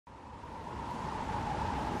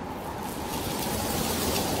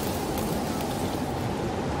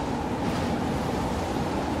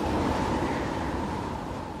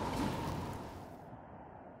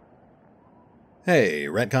Hey,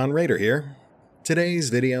 RetconRaider here. Today's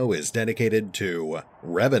video is dedicated to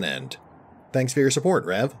Revenant. Thanks for your support,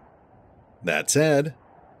 Rev. That said,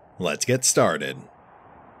 let's get started.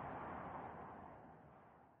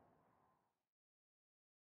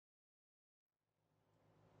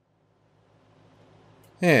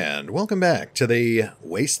 And welcome back to the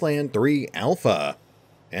Wasteland 3 Alpha,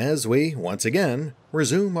 as we, once again,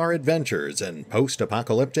 resume our adventures in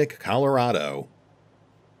post-apocalyptic Colorado.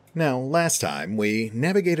 Now, last time, we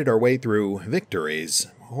navigated our way through Victory's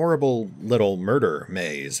horrible little murder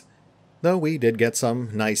maze, though we did get some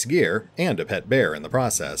nice gear and a pet bear in the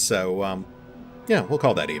process, so, yeah, we'll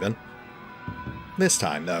call that even. This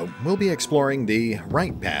time, though, we'll be exploring the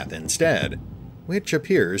right path instead, which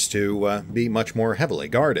appears to be much more heavily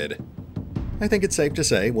guarded. I think it's safe to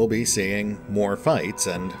say we'll be seeing more fights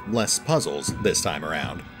and less puzzles this time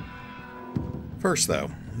around. First,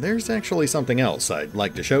 though, there's actually something else I'd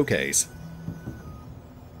like to showcase.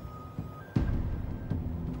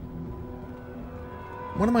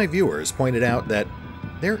 One of my viewers pointed out that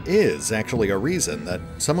there is actually a reason that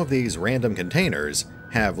some of these random containers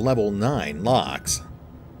have level 9 locks.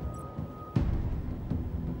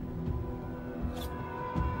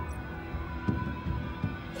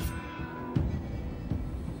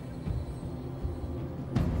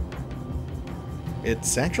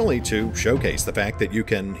 It's actually to showcase the fact that you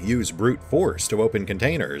can use brute force to open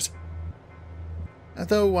containers.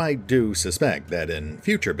 Though I do suspect that in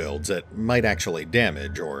future builds it might actually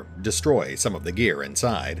damage or destroy some of the gear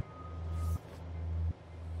inside.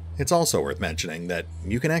 It's also worth mentioning that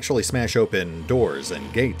you can actually smash open doors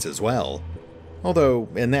and gates as well, although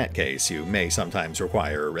in that case you may sometimes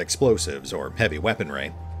require explosives or heavy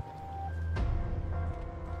weaponry.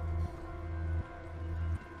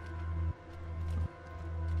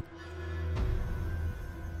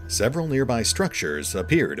 Several nearby structures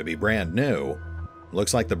appear to be brand new.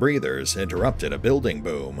 Looks like the breathers interrupted a building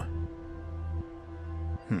boom.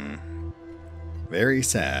 Very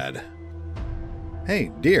sad.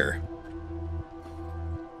 Hey, deer.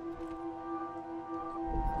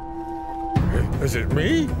 Is it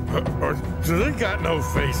me? Or do they got no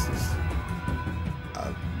faces?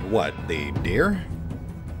 What, the deer?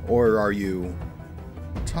 Or are you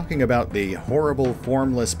talking about the horrible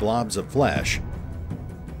formless blobs of flesh?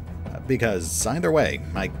 Because either way,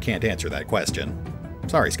 I can't answer that question.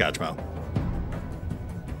 Sorry, Scotchmo.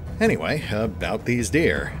 Anyway, about these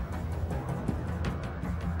deer.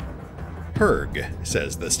 Herg,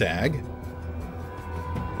 says the stag.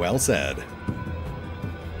 Well said.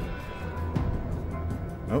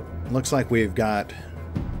 Oh, looks like we've got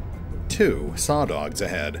 2 saw dogs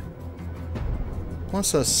ahead,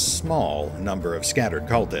 plus a small number of scattered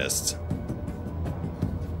cultists.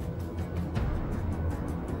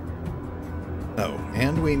 Oh,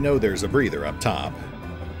 and we know there's a breather up top.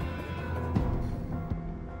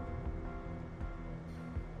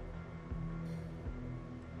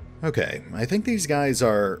 Okay, I think these guys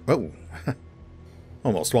are... Oh,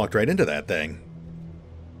 almost walked right into that thing.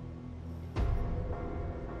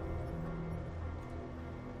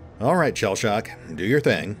 Alright, Shellshock, do your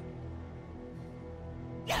thing.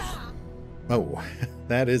 Oh,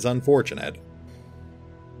 that is unfortunate.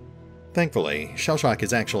 Thankfully, Shellshock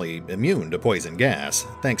is actually immune to poison gas,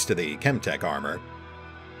 thanks to the Chemtech armor.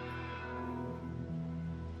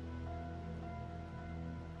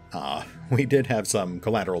 We did have some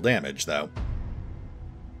collateral damage, though.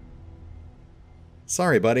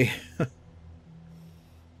 Sorry, buddy.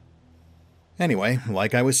 Anyway,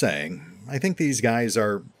 like I was saying, I think these guys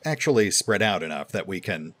are actually spread out enough that we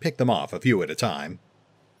can pick them off a few at a time.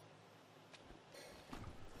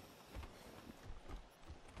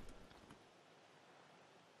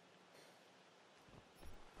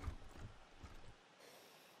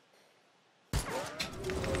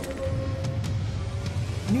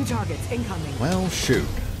 New targets incoming. Well, shoot.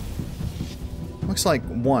 Looks like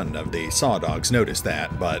one of the saw dogs noticed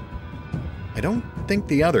that, but I don't think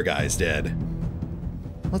the other guys did.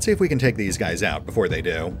 Let's see if we can take these guys out before they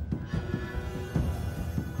do.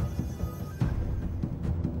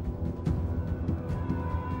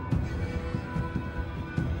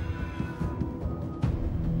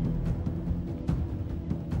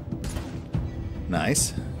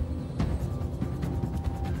 Nice.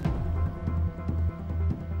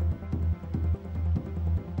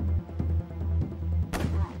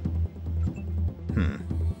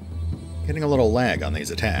 Getting a little lag on these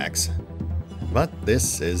attacks. But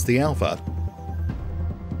this is the Alpha.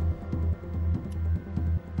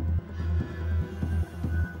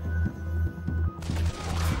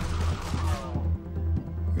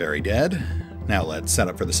 Very dead. Now let's set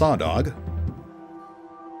up for the Saw Dog.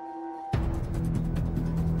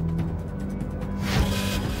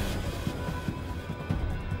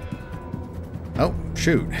 Oh,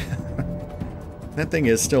 shoot. That thing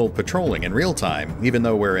is still patrolling in real time, even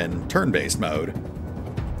though we're in turn-based mode.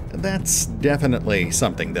 That's definitely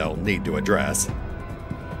something they'll need to address.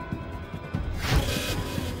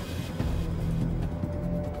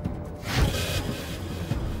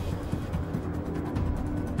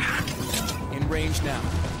 In range now.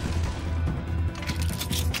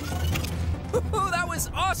 That was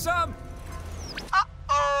awesome!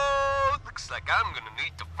 Uh-oh! Looks like I'm gonna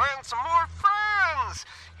need to find some more friends!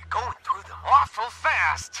 You're going through them awful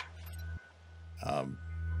fast!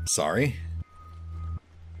 Sorry?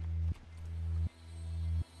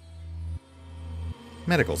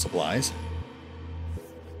 Medical supplies.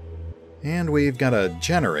 And we've got a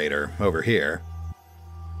generator over here.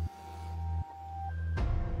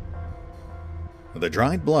 The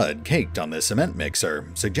dried blood caked on the cement mixer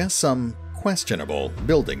suggests some questionable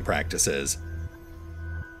building practices.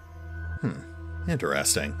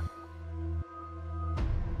 Interesting.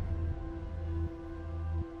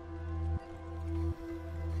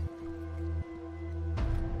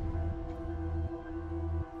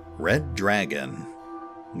 Red Dragon.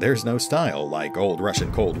 There's no style like old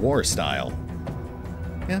Russian Cold War style.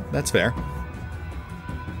 Yeah, that's fair.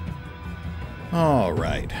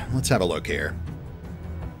 Alright, let's have a look here.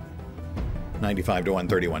 95 to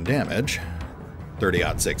 131 damage.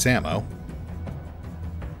 30-06 ammo.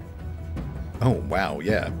 Oh, wow,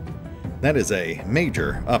 yeah. That is a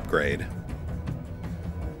major upgrade.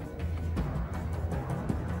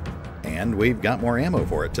 And we've got more ammo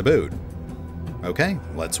for it to boot. Okay,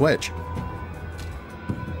 let's switch.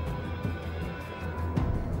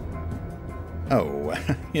 Oh,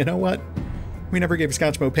 you know what? We never gave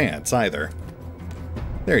Scotchmo pants either.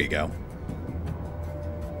 There you go.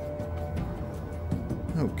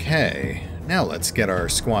 Okay, now let's get our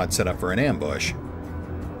squad set up for an ambush.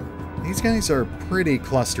 These guys are pretty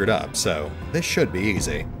clustered up, so this should be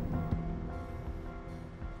easy.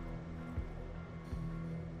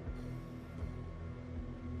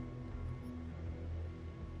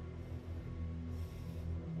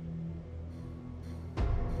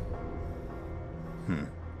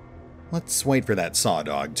 Let's wait for that saw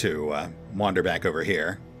dog to wander back over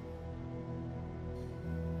here.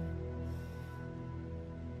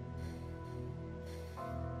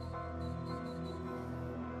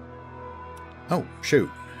 Oh, shoot.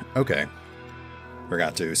 Okay.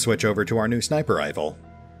 Forgot to switch over to our new sniper rifle.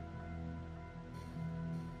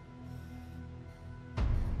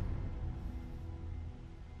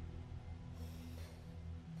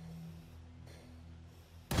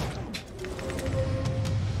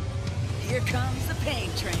 Here comes the pain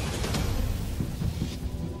train.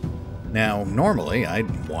 Now, normally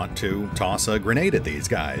I'd want to toss a grenade at these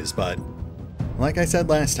guys, but like I said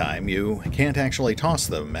last time, you can't actually toss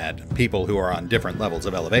them at people who are on different levels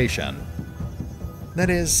of elevation. That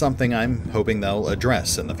is something I'm hoping they'll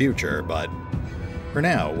address in the future, but for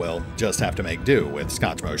now, we'll just have to make do with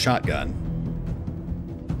Scotchmo's shotgun.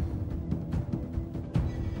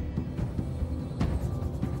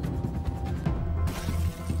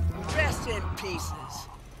 Rest in pieces.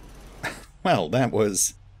 Well, that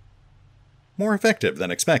was more effective than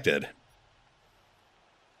expected.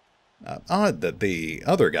 Odd that the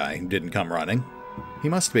other guy didn't come running. He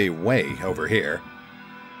must be way over here.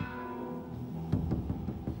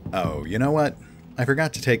 Oh, you know what? I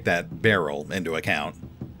forgot to take that barrel into account.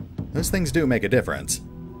 Those things do make a difference.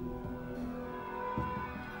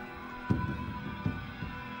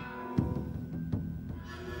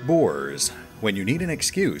 Boars, when you need an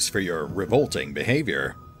excuse for your revolting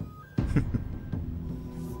behavior.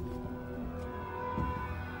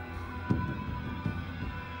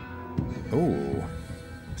 Ooh,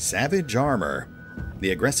 savage armor.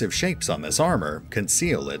 The aggressive shapes on this armor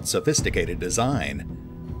conceal its sophisticated design.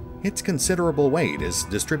 Its considerable weight is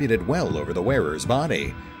distributed well over the wearer's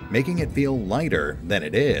body, making it feel lighter than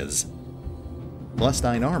it is. Plus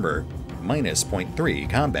 9 armor, minus 0.3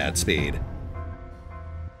 combat speed.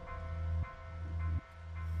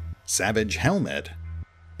 Savage helmet.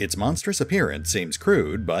 Its monstrous appearance seems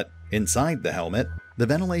crude, but inside the helmet, the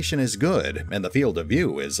ventilation is good and the field of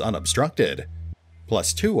view is unobstructed.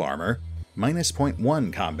 Plus 2 armor, minus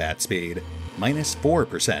 0.1 combat speed, minus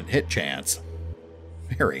 4% hit chance.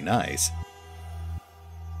 Very nice.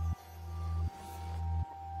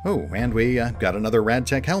 Oh, and we got another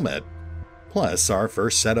RadTech helmet. Plus our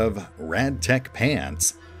first set of RadTech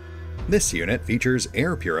pants. This unit features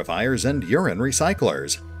air purifiers and urine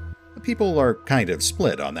recyclers. People are kind of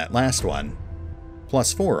split on that last one.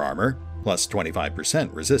 Plus 4 armor, plus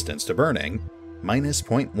 25% resistance to burning, minus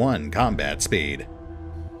 0.1 combat speed.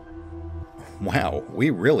 Wow,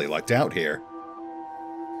 we really lucked out here.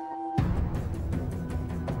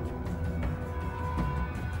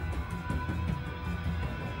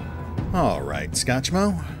 Alright,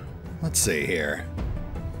 Scotchmo. Let's see here.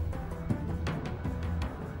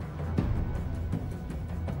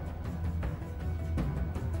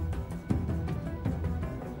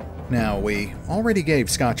 Now, we already gave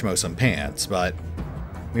Scotchmo some pants, but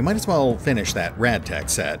we might as well finish that Radtech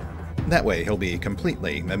set. That way he'll be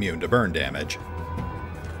completely immune to burn damage.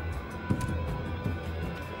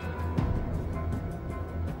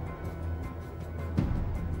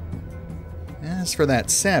 As for that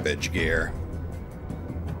Savage gear,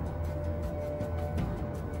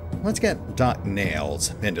 let's get Doc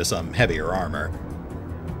Nails into some heavier armor.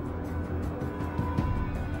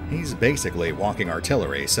 He's basically walking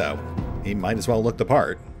artillery, so he might as well look the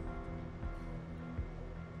part.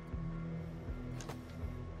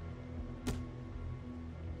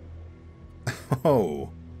 Oh,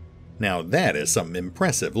 now that is some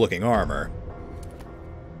impressive looking armor.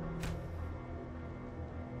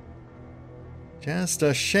 Just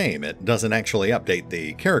a shame it doesn't actually update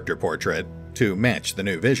the character portrait to match the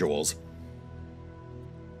new visuals.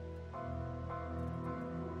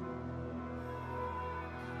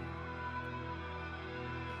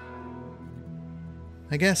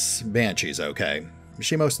 I guess Banshee's okay.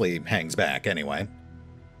 She mostly hangs back anyway.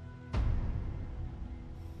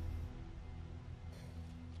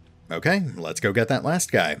 Okay, let's go get that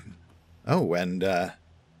last guy. Oh, and,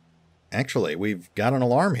 actually, we've got an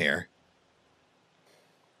alarm here.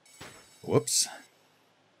 Whoops.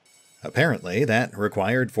 Apparently, that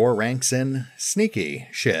required 4 ranks in sneaky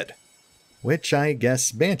shit, which I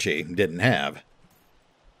guess Banshee didn't have.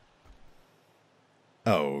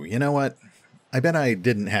 Oh, you know what? I bet I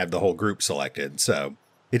didn't have the whole group selected, so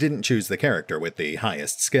it didn't choose the character with the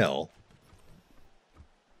highest skill.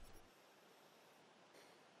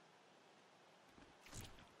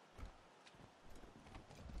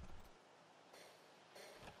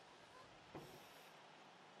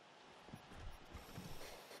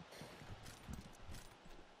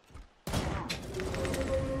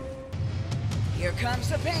 Here comes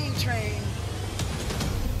the pain train.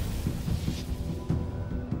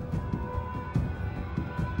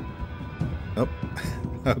 Oh,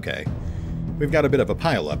 okay. We've got a bit of a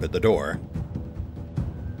pile-up at the door.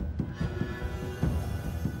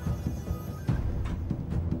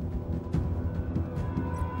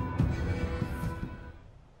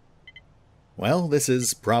 Well, this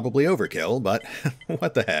is probably overkill, but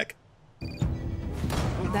what the heck.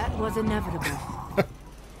 That was inevitable.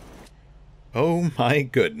 Oh my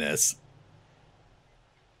goodness.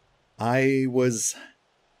 I was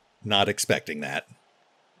not expecting that.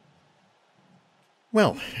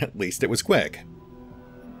 Well, at least it was quick.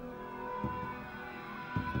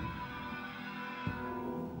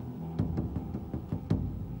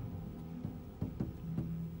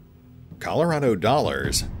 Colorado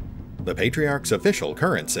dollars. The Patriarch's official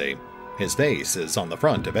currency. His face is on the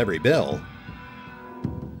front of every bill.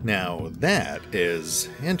 Now, that is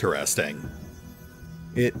interesting.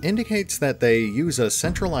 It indicates that they use a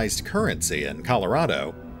centralized currency in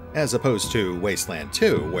Colorado, as opposed to Wasteland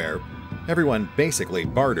 2, where everyone basically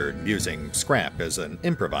bartered using scrap as an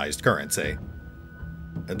improvised currency.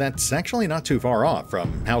 That's actually not too far off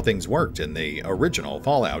from how things worked in the original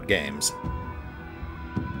Fallout games.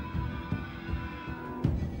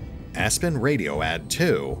 Aspen radio ad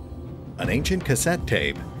 2. An ancient cassette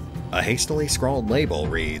tape. A hastily scrawled label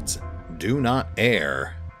reads, "Do not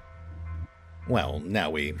air." Well, now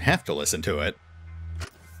we have to listen to it.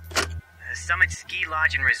 Summit Ski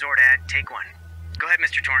Lodge and Resort ad, take 1. Go ahead,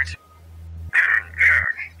 Mr. Torrance.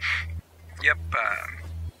 Yep,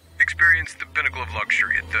 experienced the pinnacle of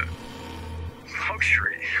luxury at the...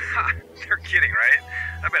 Luxury? Ha! They're kidding, right?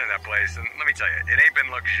 I've been in that place, and let me tell you, it ain't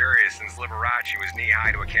been luxurious since Liberace was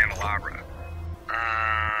knee-high to a candelabra.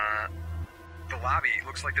 The lobby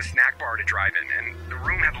looks like the snack bar to drive in, and the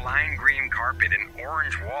room had lime green carpet and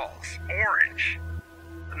orange walls. Orange!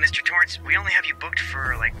 Mr. Torrance, we only have you booked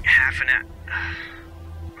for like half an hour.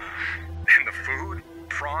 And the food?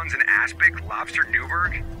 Prawns and aspic, lobster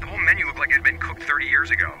Newburg? The whole menu looked like it had been cooked 30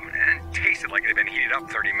 years ago, and tasted like it had been heated up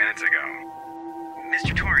 30 minutes ago.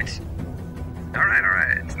 Mr. Torrance.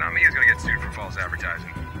 Alright. It's not me who's gonna get sued for false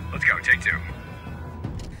advertising. Let's go, take 2.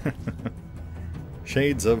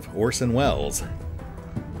 Shades of Orson Welles.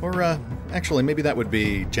 Or, actually, maybe that would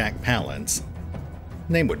be Jack Palance.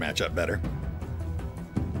 Name would match up better.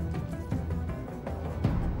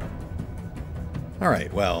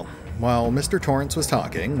 Alright, well, while Mr. Torrance was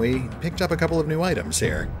talking, we picked up a couple of new items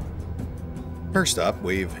here. First up,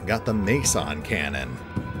 we've got the Meson Cannon.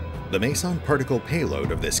 The Meson particle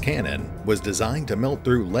payload of this cannon was designed to melt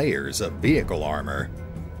through layers of vehicle armor.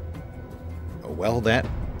 Well, that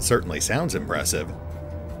certainly sounds impressive.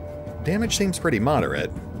 Damage seems pretty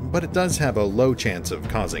moderate, but it does have a low chance of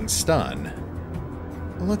causing stun.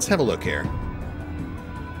 Let's have a look here.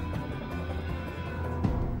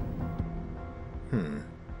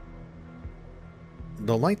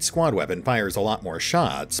 The light squad weapon fires a lot more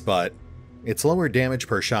shots, but it's lower damage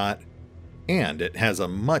per shot, and it has a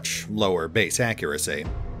much lower base accuracy.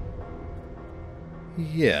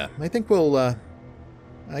 Yeah, I think we'll,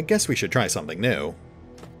 I guess we should try something new.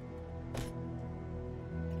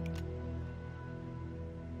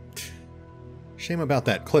 Shame about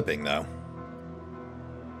that clipping, though.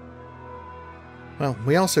 Well,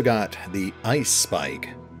 we also got the Ice Spike.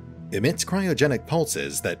 Emits cryogenic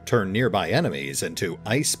pulses that turn nearby enemies into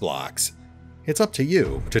ice blocks. It's up to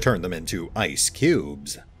you to turn them into ice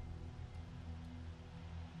cubes.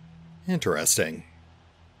 Interesting.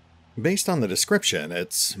 Based on the description,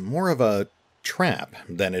 it's more of a trap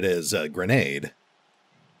than it is a grenade.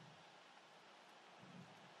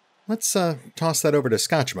 Let's toss that over to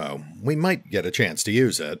Scotchmo. We might get a chance to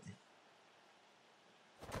use it.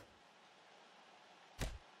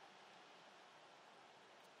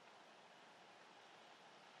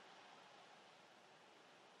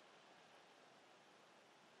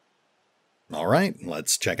 Alright,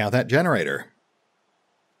 let's check out that generator.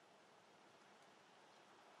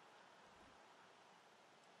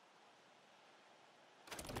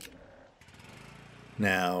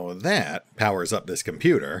 Now that powers up this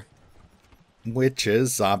computer, which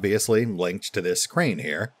is obviously linked to this crane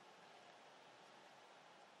here.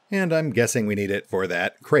 And I'm guessing we need it for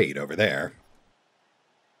that crate over there.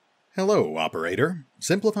 Hello, operator.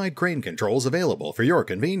 Simplified crane controls available for your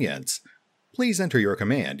convenience. Please enter your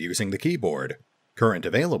command using the keyboard. Current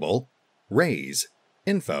available, raise,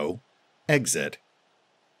 info, exit.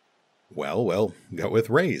 Well, we'll go with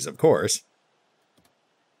raise, of course.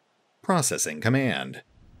 Processing command.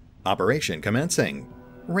 Operation commencing.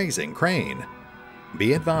 Raising crane.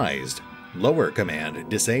 Be advised, lower command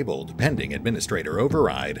disabled pending administrator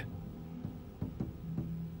override.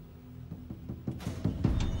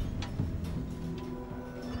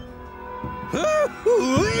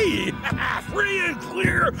 Free and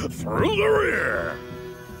clear through the rear!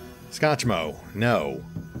 Scotchmo, no.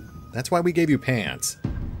 That's why we gave you pants.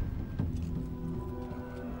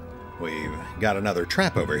 We've got another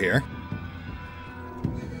trap over here.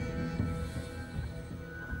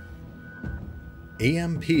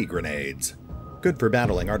 EMP grenades. Good for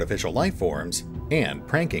battling artificial life forms and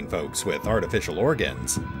pranking folks with artificial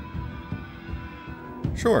organs.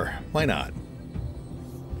 Sure, why not?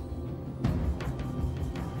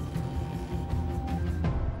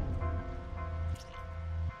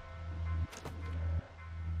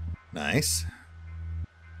 Nice.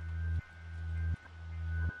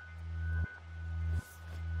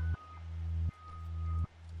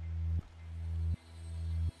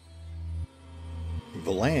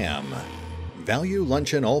 Vlam. Value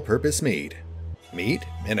luncheon all-purpose meat. Meat?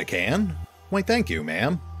 In a can? Why, thank you,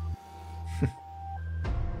 ma'am.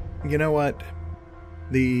 You know what?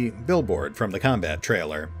 The billboard from the combat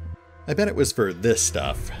trailer. I bet it was for this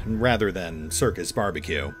stuff, rather than circus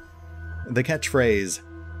barbecue. The catchphrase,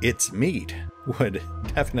 "It's meat," would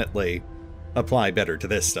definitely apply better to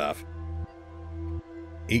this stuff.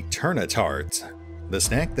 Eternitards. The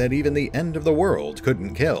snack that even the end of the world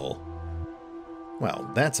couldn't kill.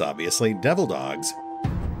 Well, that's obviously devil dogs.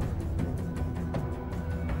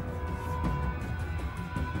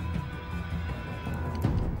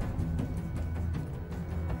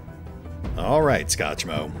 Alright,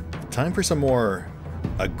 Scotchmo. Time for some more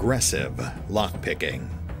aggressive lockpicking.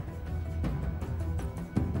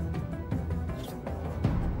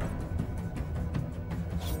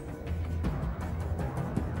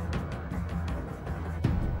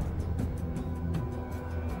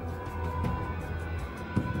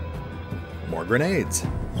 More grenades.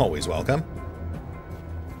 Always welcome.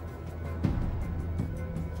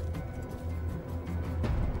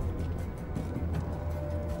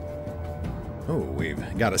 Oh,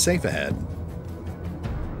 we've got a safe ahead.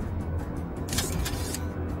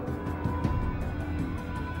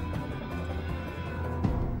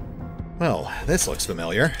 Well, this looks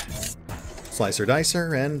familiar. Slicer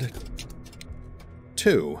Dicer and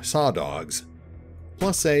 2 Saw Dogs,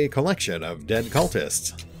 plus a collection of dead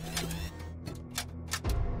cultists.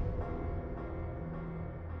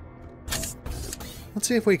 Let's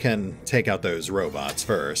see if we can take out those robots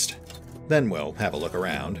first. Then we'll have a look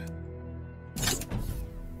around.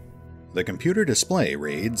 The computer display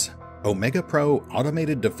reads, Omega Pro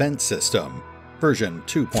Automated Defense System, version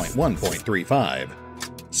 2.1.35.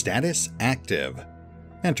 Status active.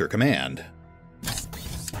 Enter command.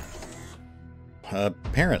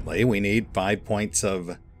 Apparently we need 5 points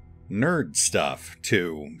of nerd stuff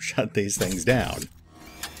to shut these things down.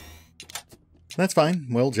 That's fine,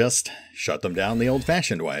 we'll just shut them down the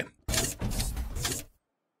old-fashioned way.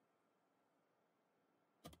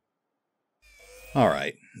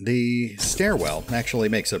 Alright, the stairwell actually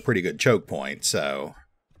makes a pretty good choke point, so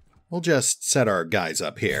we'll just set our guys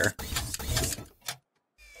up here.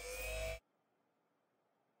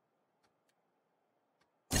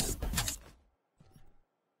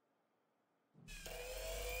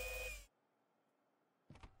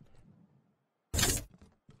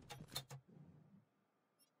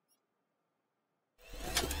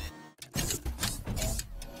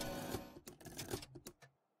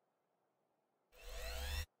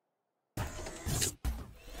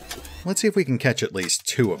 Let's see if we can catch at least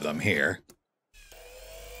 2 of them here.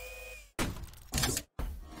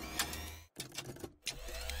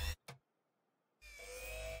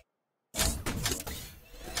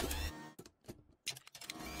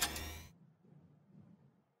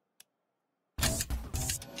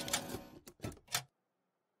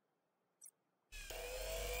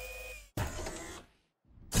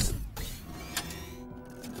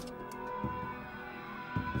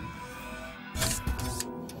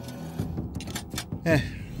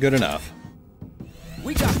 Good enough.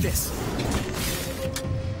 We got this.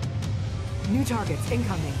 New targets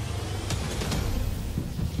incoming.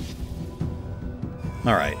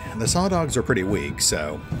 Alright, the saw dogs are pretty weak,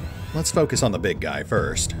 so let's focus on the big guy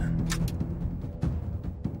first.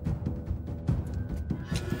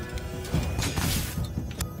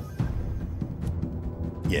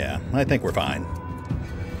 Yeah, I think we're fine.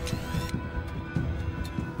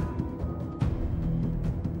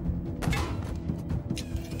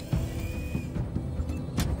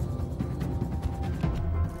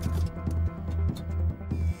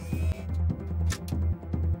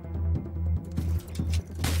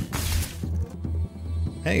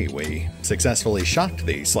 Hey, we successfully shocked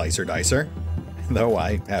the Slicer Dicer, though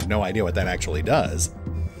I have no idea what that actually does.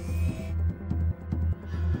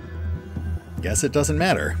 Guess it doesn't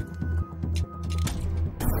matter.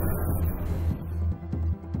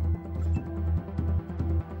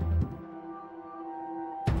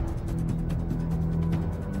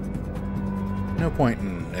 No point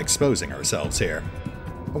in exposing ourselves here.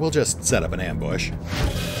 We'll just set up an ambush.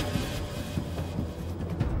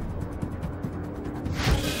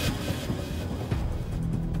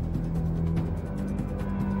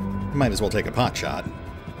 Might as well take a pot shot.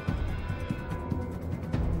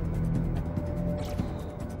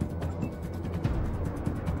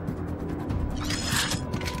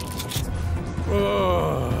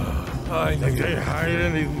 I think they hide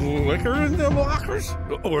any liquor in them lockers?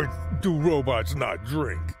 Or do robots not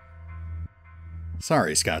drink?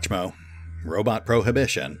 Sorry, Scotchmo. Robot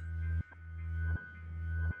prohibition.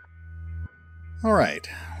 Alright,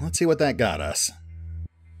 let's see what that got us.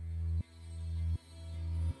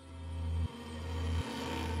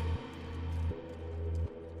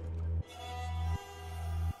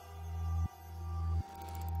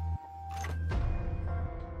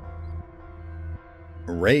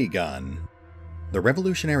 Ray gun. The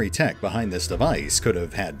revolutionary tech behind this device could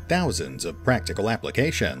have had thousands of practical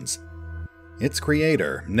applications. Its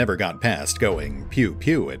creator never got past going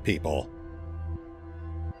pew-pew at people.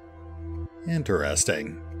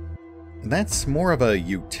 Interesting. That's more of a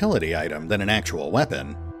utility item than an actual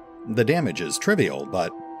weapon. The damage is trivial,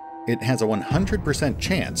 but it has a 100%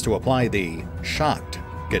 chance to apply the shocked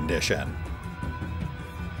condition.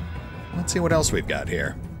 Let's see what else we've got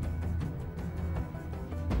here.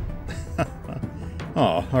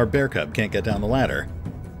 Oh, our bear cub can't get down the ladder.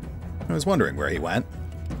 I was wondering where he went.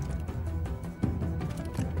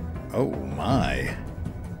 Oh my.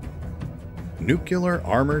 Nuclear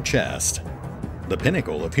armor chest. The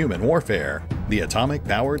pinnacle of human warfare, the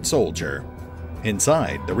atomic-powered soldier.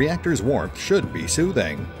 Inside, the reactor's warmth should be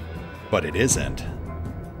soothing, but it isn't.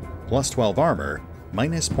 Plus 12 armor,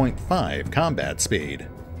 minus 0.5 combat speed.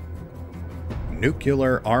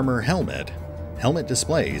 Nuclear armor helmet. Helmet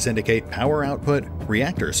displays indicate power output,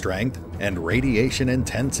 reactor strength, and radiation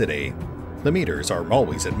intensity. The meters are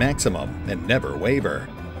always at maximum and never waver.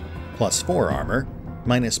 Plus 4 armor,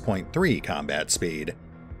 minus 0.3 combat speed,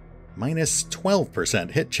 minus 12%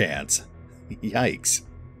 hit chance. Yikes.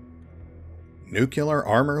 Nuclear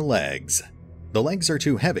armor legs. The legs are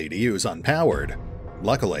too heavy to use unpowered.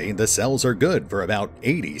 Luckily, the cells are good for about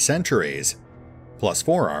 80 centuries. Plus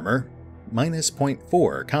 4 armor, minus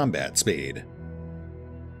 0.4 combat speed.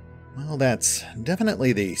 Well, that's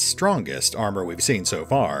definitely the strongest armor we've seen so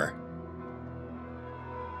far.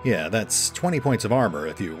 Yeah, that's 20 points of armor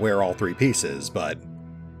if you wear all 3 pieces, but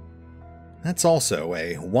That's also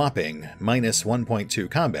a whopping minus 1.2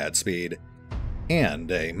 combat speed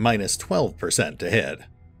and a minus 12% to hit.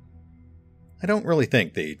 I don't really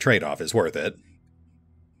think the trade-off is worth it.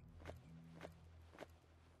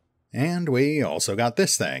 And we also got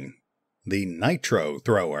this thing, the Nitro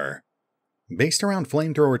Thrower. Based around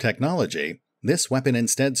flamethrower technology, this weapon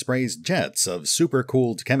instead sprays jets of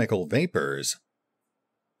supercooled chemical vapors.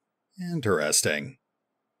 Interesting.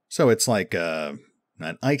 So it's like an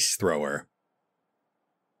ice thrower.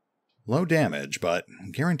 Low damage, but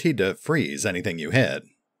guaranteed to freeze anything you hit.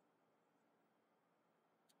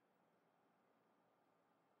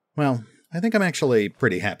 Well, I think I'm actually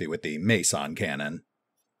pretty happy with the Mason cannon.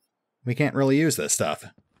 We can't really use this stuff.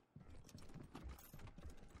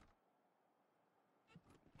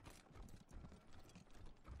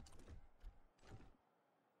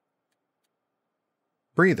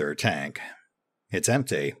 Breather tank. It's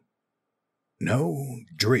empty. No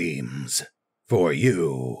dreams for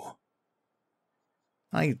you.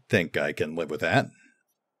 I think I can live with that.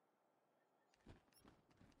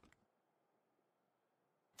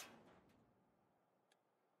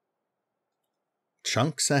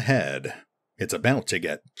 Chunks ahead. It's about to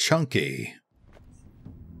get chunky.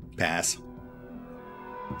 Pass.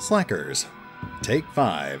 Slackers. Take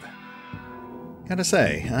 5. Gotta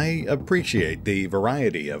say, I appreciate the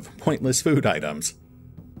variety of pointless food items.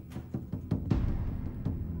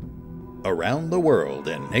 Around the world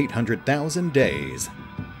in 800,000 days.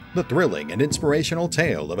 The thrilling and inspirational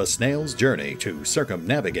tale of a snail's journey to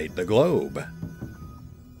circumnavigate the globe.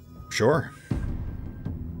 Sure.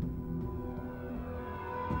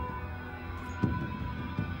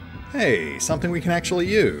 Hey, something we can actually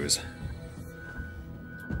use.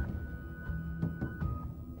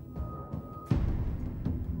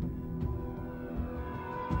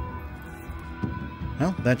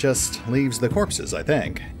 Well, that just leaves the corpses, I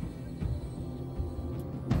think.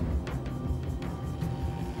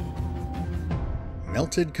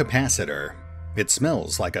 Melted capacitor. It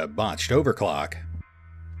smells like a botched overclock.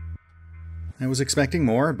 I was expecting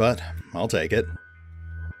more, but I'll take it.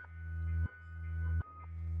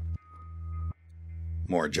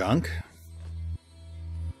 More junk.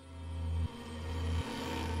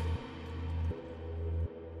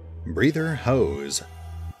 Breather hose.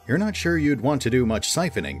 You're not sure you'd want to do much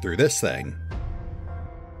siphoning through this thing.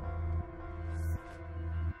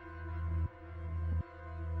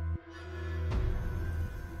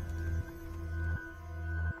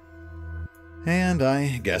 And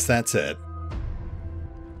I guess that's it.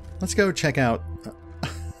 Let's go check out...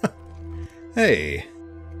 Hey!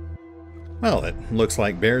 Well, it looks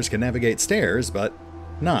like bears can navigate stairs, but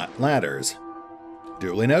not ladders.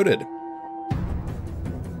 Duly noted.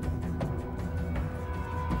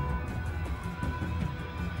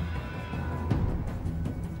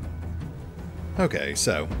 Okay,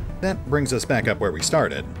 so that brings us back up where we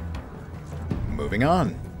started. Moving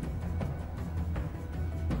on.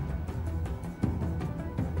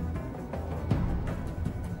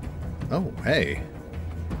 Oh, hey.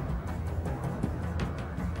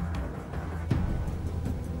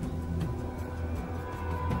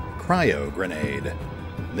 Cryo grenade.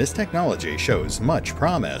 This technology shows much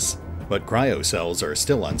promise, but cryo cells are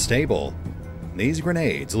still unstable. These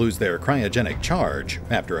grenades lose their cryogenic charge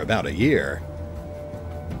after about a year.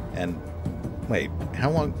 And wait, how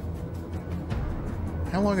long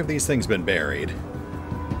have these things been buried?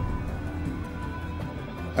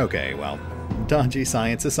 Okay, well, dodgy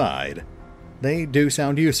science aside, they do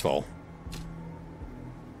sound useful.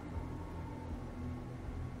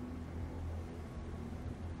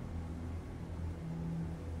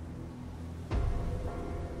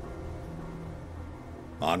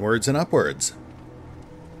 Onwards and upwards.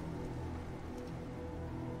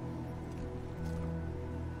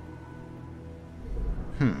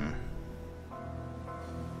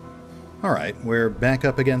 Alright, we're back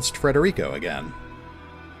up against Frederico again.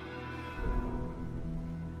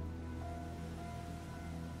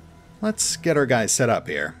 Let's get our guys set up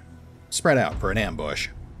here. Spread out for an ambush.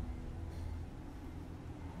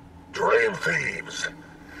 Dream thieves,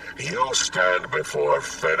 you stand before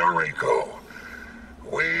Federico.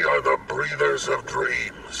 We are the breathers of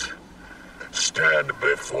dreams. Stand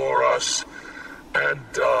before us and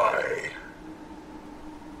die.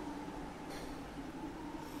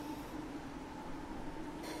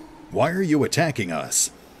 Why are you attacking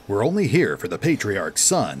us? We're only here for the Patriarch's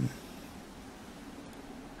son.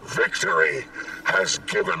 Victory has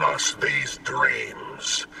given us these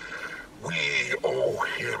dreams. We owe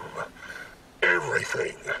him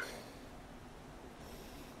everything.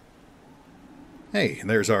 Hey,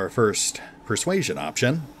 there's our first persuasion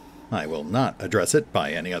option. I will not address it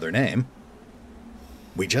by any other name.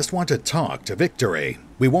 We just want to talk to victory.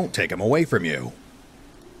 We won't take him away from you.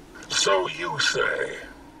 So you say,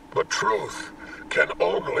 but truth can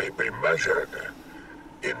only be measured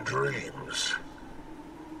in dreams.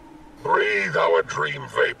 Breathe our dream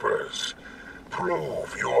vapors.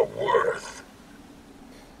 Prove your worth.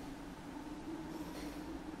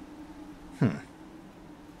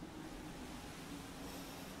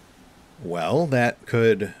 Well, that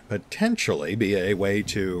could potentially be a way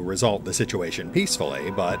to resolve the situation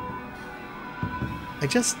peacefully, but I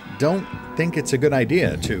just don't think it's a good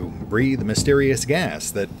idea to breathe mysterious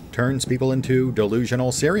gas that turns people into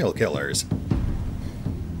delusional serial killers.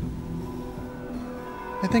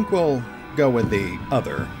 I think we'll go with the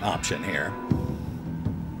other option here.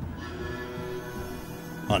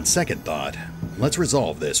 On second thought, let's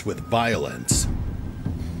resolve this with violence.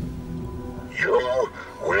 You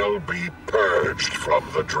will be purged from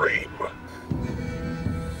the dream.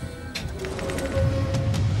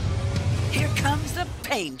 Here comes the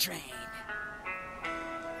pain train.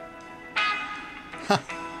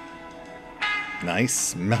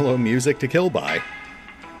 Nice, mellow music to kill by.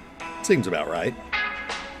 Seems about right.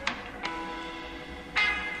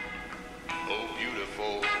 Oh,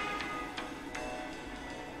 beautiful,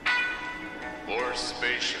 more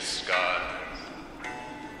spacious skies,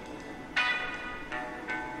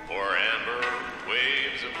 or amber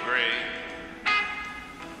waves of gray,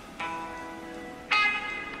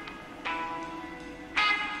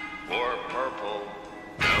 or purple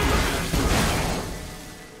mountains,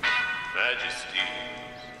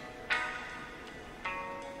 majesties,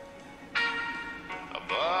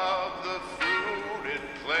 above the fruited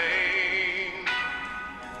plain,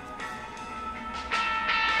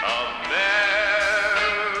 America.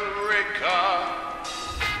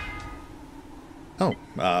 Oh,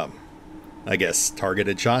 I guess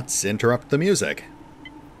targeted shots interrupt the music.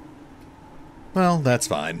 Well, that's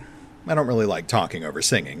fine. I don't really like talking over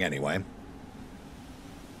singing anyway.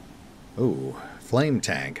 Ooh, flame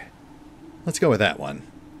tank. Let's go with that one.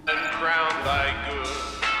 And crown thy good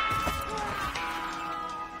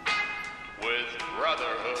with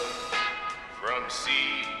brotherhood from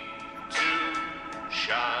sea to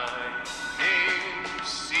shining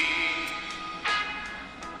sea.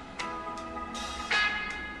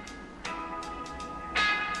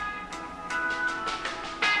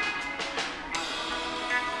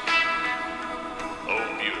 Oh,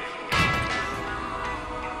 beautiful.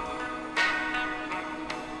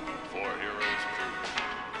 For heroes prove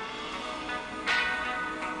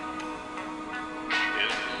in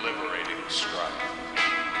liberating strife.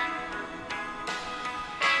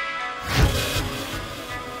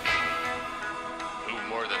 Who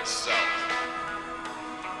more than self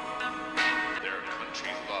their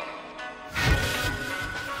country love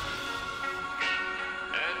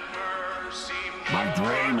and mercy. My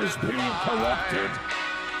dream is being corrupted.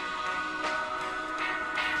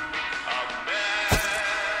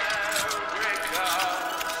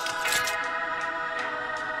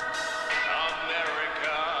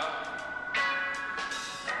 America,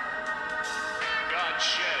 God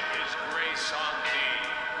shed his grace on thee.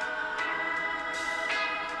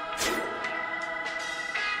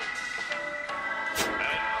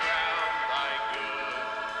 And crown thy good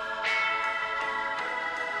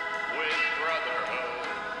with brotherhood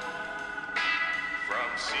from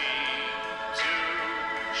sea to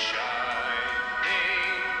shining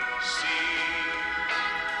sea.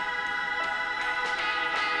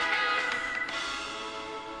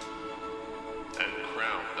 And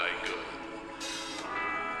crown thy good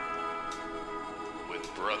with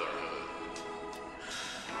brotherhood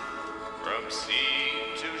from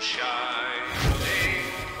sea to shining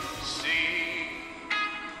sea.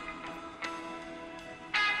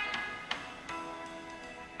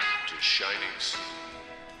 To shining sea.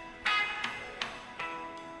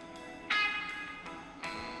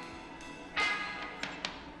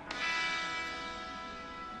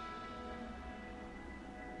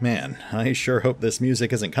 Man, I sure hope this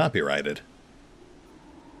music isn't copyrighted.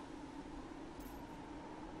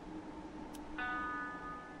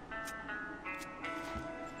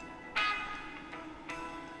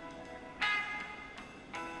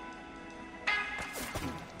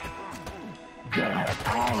 Get out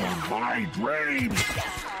of my dream!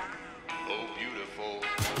 Oh, beautiful,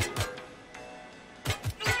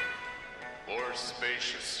 more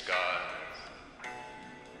spacious skies,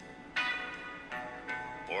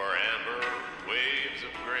 or amber waves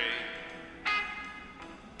of grain,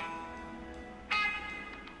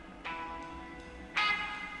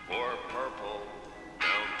 or purple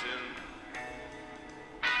mountain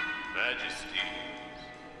majesties,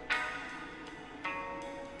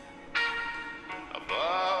 above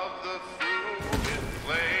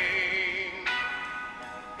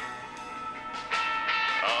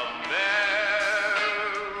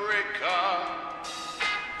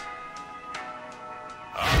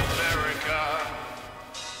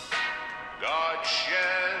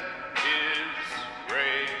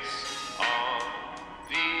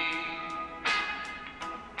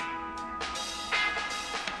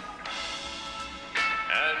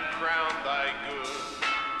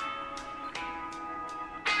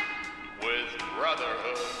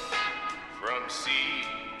brotherhood from sea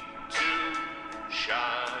to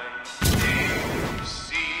shining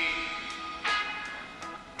sea.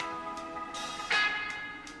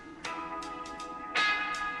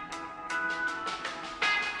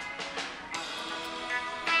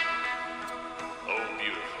 Oh,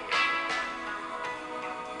 beautiful.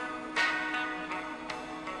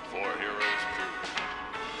 For heroes prove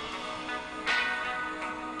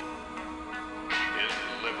in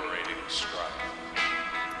liberating strife.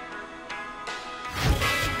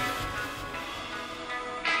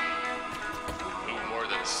 Who more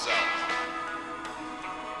than self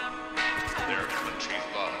their country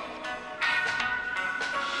loved.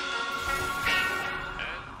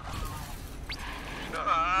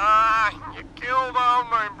 You killed all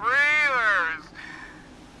my breathers.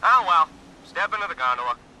 Oh well, step into the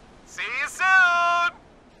gondola. See you soon!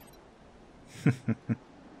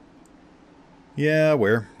 Yeah,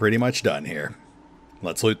 we're pretty much done here.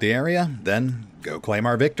 Let's loot the area, then go claim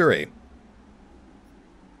our victory.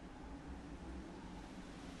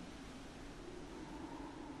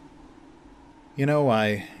 You know,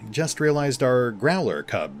 I just realized our Growler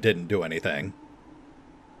cub didn't do anything.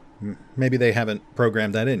 Maybe they haven't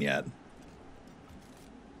programmed that in yet.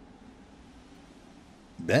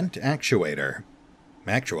 Bent actuator.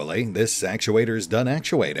 Actually, this actuator's done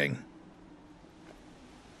actuating.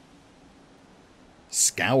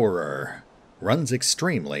 Scourer. Runs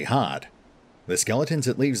extremely hot. The skeletons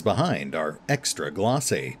it leaves behind are extra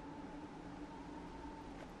glossy.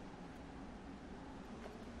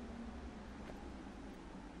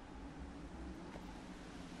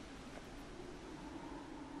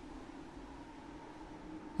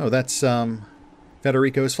 Oh, that's,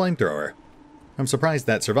 Federico's flamethrower. I'm surprised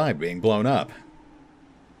that survived being blown up.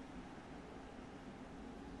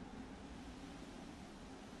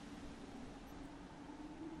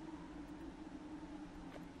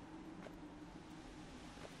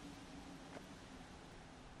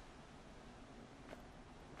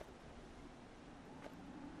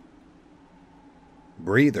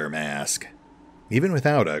 Breather mask. Even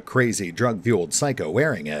without a crazy drug-fueled psycho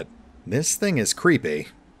wearing it, this thing is creepy.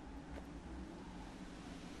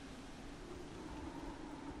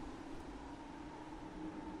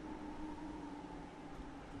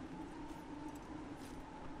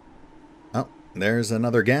 Oh, there's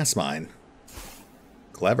another gas mine.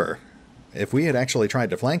 Clever. If we had actually tried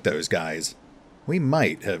to flank those guys, we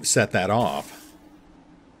might have set that off.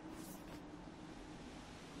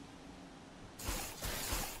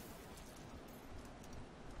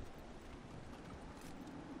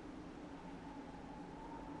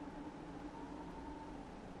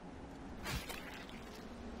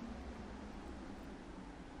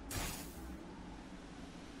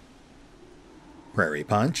 Prairie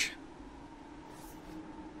Punch.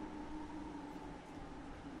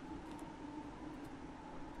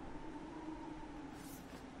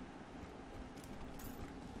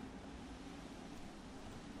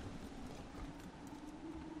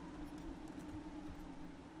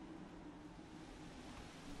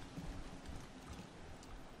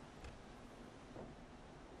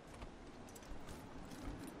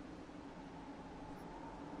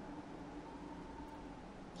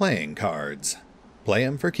 Playing cards. Play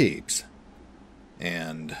 'em for keeps.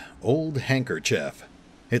 And old handkerchief.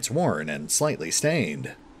 It's worn and slightly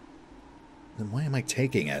stained. Then why am I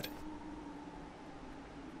taking it?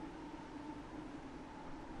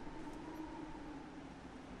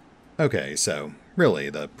 Okay, so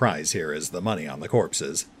really the prize here is the money on the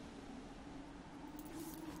corpses.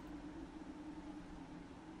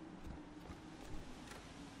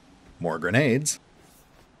 More grenades.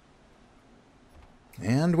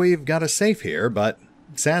 And we've got a safe here, but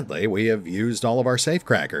sadly we have used all of our safe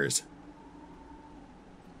crackers.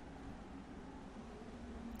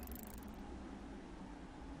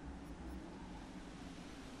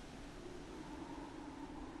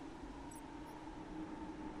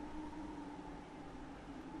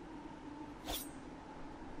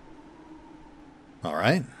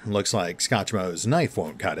 Alright, looks like Scotchmo's knife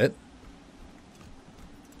won't cut it.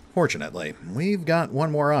 Fortunately, we've got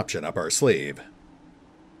one more option up our sleeve.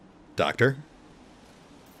 Doctor?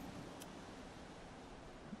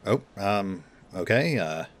 Oh,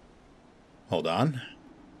 okay, hold on.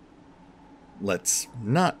 Let's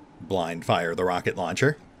not blind fire the rocket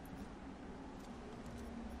launcher.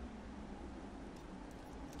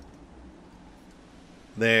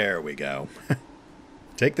 There we go.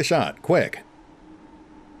 Take the shot, quick.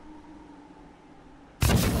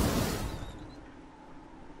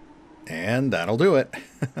 And that'll do it.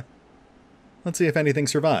 Let's see if anything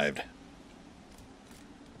survived.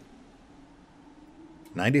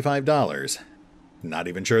 $95. Not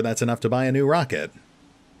even sure that's enough to buy a new rocket.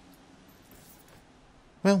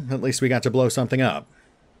 Well, at least we got to blow something up.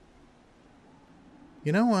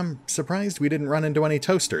 You know, I'm surprised we didn't run into any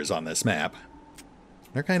toasters on this map.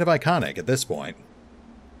 They're kind of iconic at this point.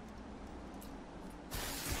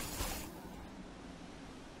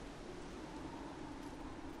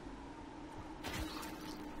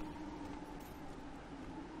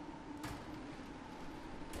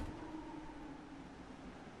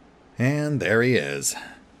 And there he is.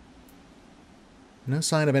 No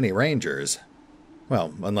sign of any rangers.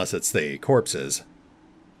 Well, unless it's the corpses.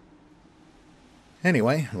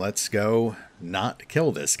 Anyway, let's go not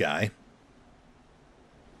kill this guy.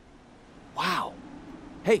 Wow.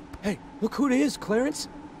 Hey, look who it is, Clarence.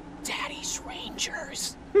 Daddy's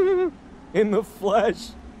Rangers. In the flesh.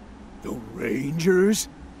 The Rangers?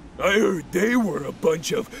 I heard they were a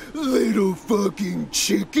bunch of little fucking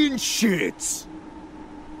chicken shits.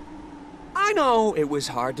 I know it was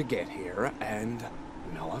hard to get here, and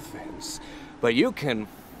no offense, but you can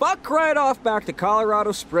fuck right off back to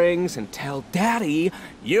Colorado Springs and tell Daddy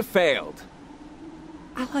you failed.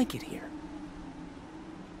 I like it here.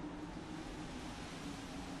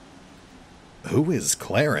 Who is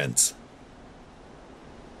Clarence?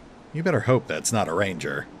 You better hope that's not a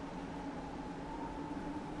ranger.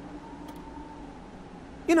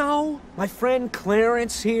 You know, my friend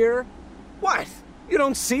Clarence here. What? You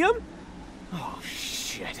don't see him? Oh,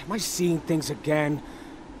 shit. Am I seeing things again?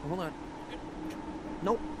 Hold on.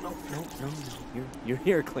 No. You're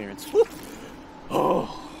here, Clarence. Woo.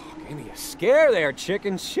 Oh, gave me a scare there,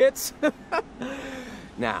 chicken shits.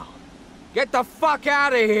 Now, get the fuck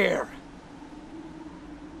out of here!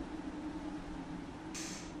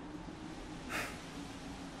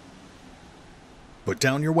 Put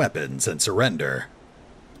down your weapons and surrender.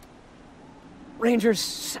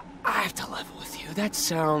 Rangers, I have to level with you. That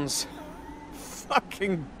sounds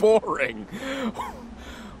fucking boring.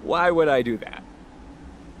 Why would I do that?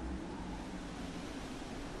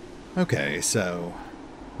 Okay, so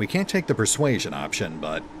we can't take the persuasion option,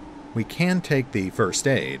 but we can take the first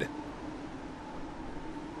aid.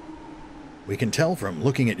 We can tell from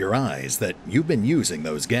looking at your eyes that you've been using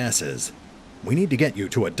those gases. We need to get you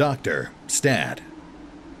to a doctor, stat.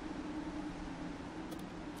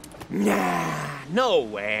 Nah, no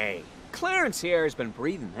way. Clarence here has been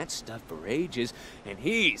breathing that stuff for ages, and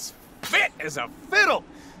he's fit as a fiddle.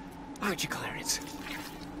 Aren't you, Clarence?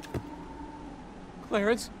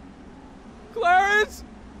 Clarence? Clarence?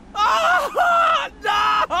 Oh,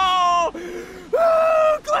 no!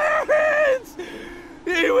 Oh, Clarence!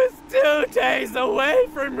 He was 2 days away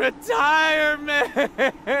from retirement!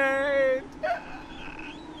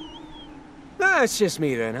 That's just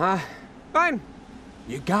me then, huh? Fine.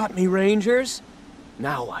 You got me, Rangers.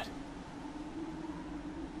 Now what?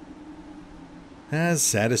 As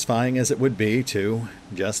satisfying as it would be to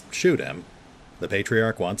just shoot him, the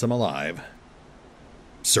Patriarch wants him alive.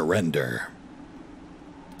 Surrender.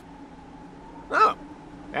 Oh,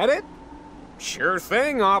 that it? Sure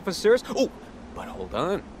thing, officers. Oh, but hold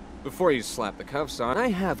on. Before you slap the cuffs on, I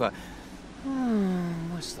have a...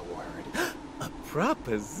 what's the word? A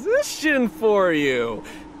proposition for you.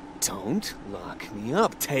 Don't lock me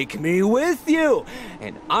up. Take me with you.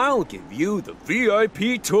 And I'll give you the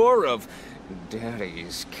VIP tour of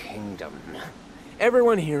Daddy's Kingdom.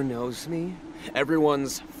 Everyone here knows me.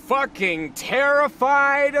 Everyone's fucking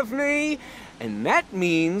terrified of me. And that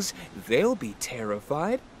means they'll be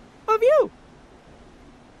terrified of you.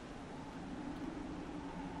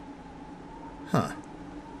 Huh.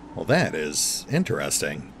 Well, that is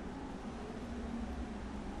interesting.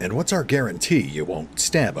 And what's our guarantee you won't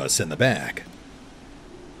stab us in the back?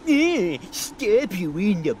 Stab you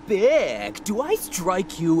in the back? Do I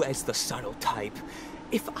strike you as the subtle type?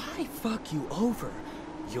 If I fuck you over,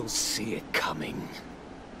 you'll see it coming.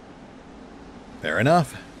 Fair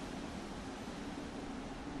enough.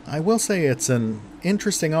 I will say it's an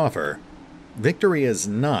interesting offer. Victory is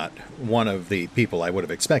not one of the people I would have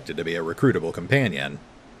expected to be a recruitable companion.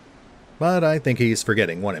 But I think he's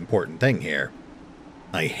forgetting one important thing here.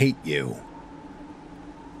 I hate you.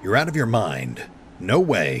 You're out of your mind. No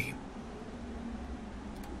way.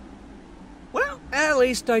 Well, at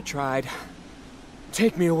least I tried.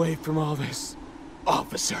 Take me away from all this,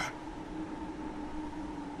 officer.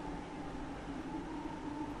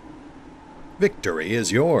 Victory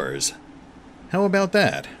is yours. How about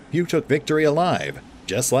that? You took victory alive,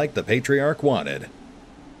 just like the Patriarch wanted.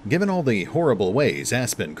 Given all the horrible ways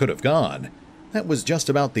Aspen could have gone, that was just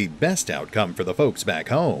about the best outcome for the folks back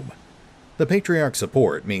home. The Patriarch's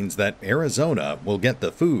support means that Arizona will get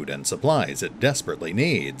the food and supplies it desperately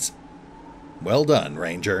needs. Well done,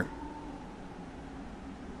 Ranger.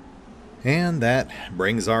 And that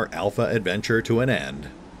brings our Alpha adventure to an end,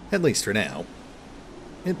 at least for now.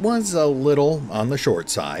 It was a little on the short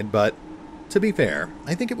side, but to be fair,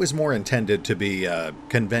 I think it was more intended to be a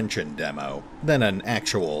convention demo than an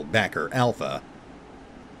actual backer alpha.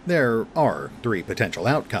 There are 3 potential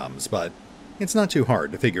outcomes, but it's not too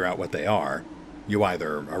hard to figure out what they are. You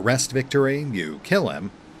either arrest Victory, you kill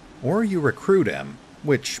him, or you recruit him,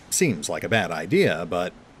 which seems like a bad idea,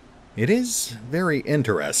 but it is very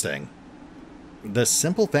interesting. The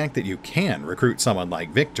simple fact that you can recruit someone like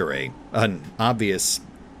Victory, an obvious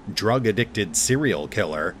drug-addicted serial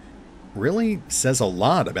killer, really says a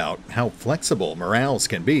lot about how flexible morals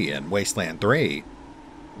can be in Wasteland 3.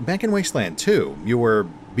 Back in Wasteland 2, you were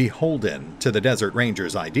beholden to the Desert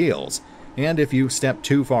Ranger's ideals, and if you stepped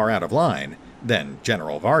too far out of line, then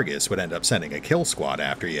General Vargas would end up sending a kill squad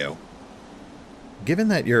after you. Given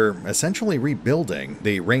that you're essentially rebuilding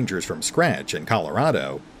the Rangers from scratch in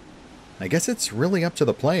Colorado, I guess it's really up to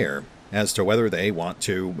the player as to whether they want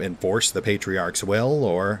to enforce the Patriarch's will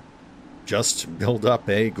or just build up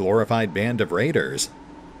a glorified band of raiders.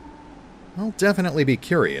 I'll definitely be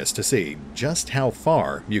curious to see just how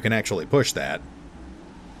far you can actually push that.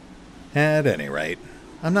 At any rate,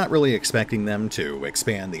 I'm not really expecting them to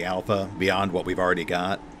expand the alpha beyond what we've already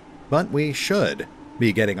got, but we should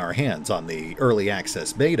be getting our hands on the early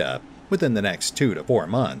access beta within the next 2 to 4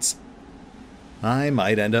 months. I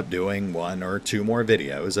might end up doing 1 or 2 more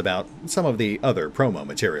videos about some of the other promo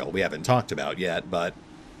material we haven't talked about yet, but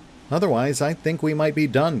otherwise I think we might be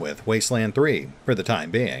done with Wasteland 3 for the time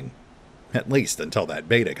being, at least until that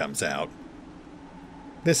beta comes out.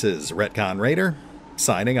 This is RetconRaider,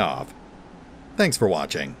 signing off. Thanks for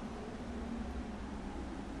watching.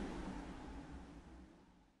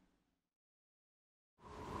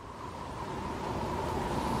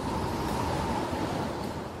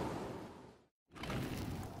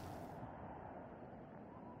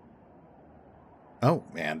 Oh,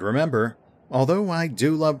 and remember, although I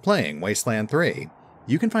do love playing Wasteland 3,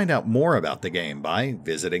 you can find out more about the game by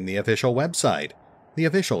visiting the official website, the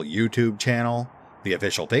official YouTube channel, the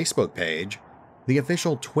official Facebook page, the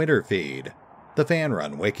official Twitter feed, the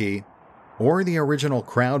FanRun wiki, or the original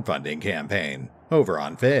crowdfunding campaign over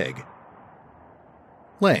on Fig.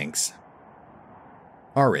 Links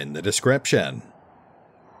are in the description.